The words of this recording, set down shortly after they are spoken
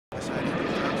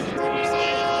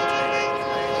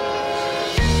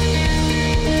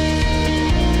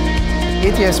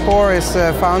ETS Spoor is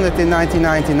founded in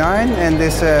 1999 and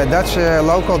is a Dutch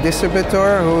local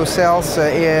distributor who sells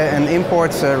and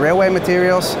imports railway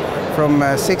materials from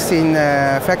 16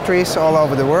 factories all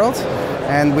over the world.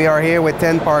 And we are here with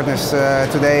 10 partners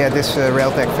today at this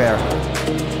RailTech fair.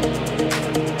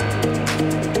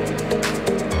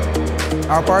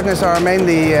 Our partners are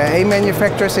mainly A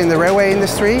manufacturers in the railway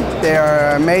industry. They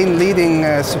are main leading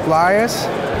suppliers.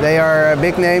 They are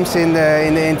big names in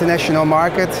the international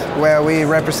market, where we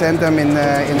represent them in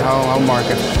our home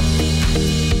market.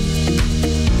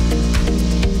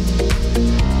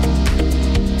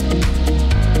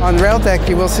 On RailTech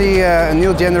you will see a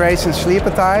new generation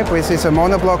sleeper type, which is a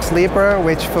monoblock sleeper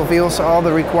which fulfills all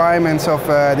the requirements of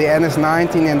the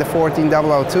NS19 and the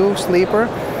 14002 sleeper.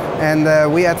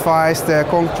 And we advise the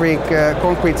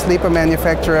concrete sleeper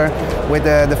manufacturer with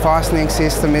the fastening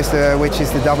system, which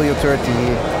is the W30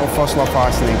 or Voslov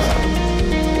fastenings.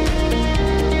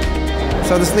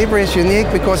 So the sleeper is unique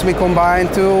because we combine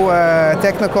two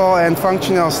technical and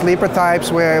functional sleeper types,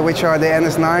 which are the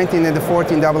NS19 and the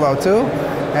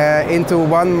 14002, into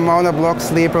one monoblock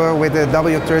sleeper with the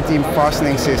W30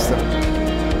 fastening system.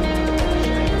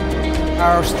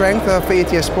 Our strength of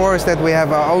ETS Spoor is that we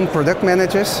have our own product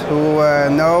managers who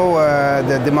know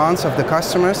the demands of the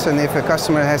customers, and if a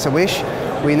customer has a wish,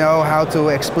 we know how to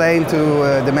explain to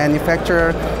the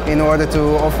manufacturer in order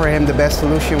to offer him the best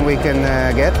solution we can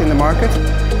get in the market.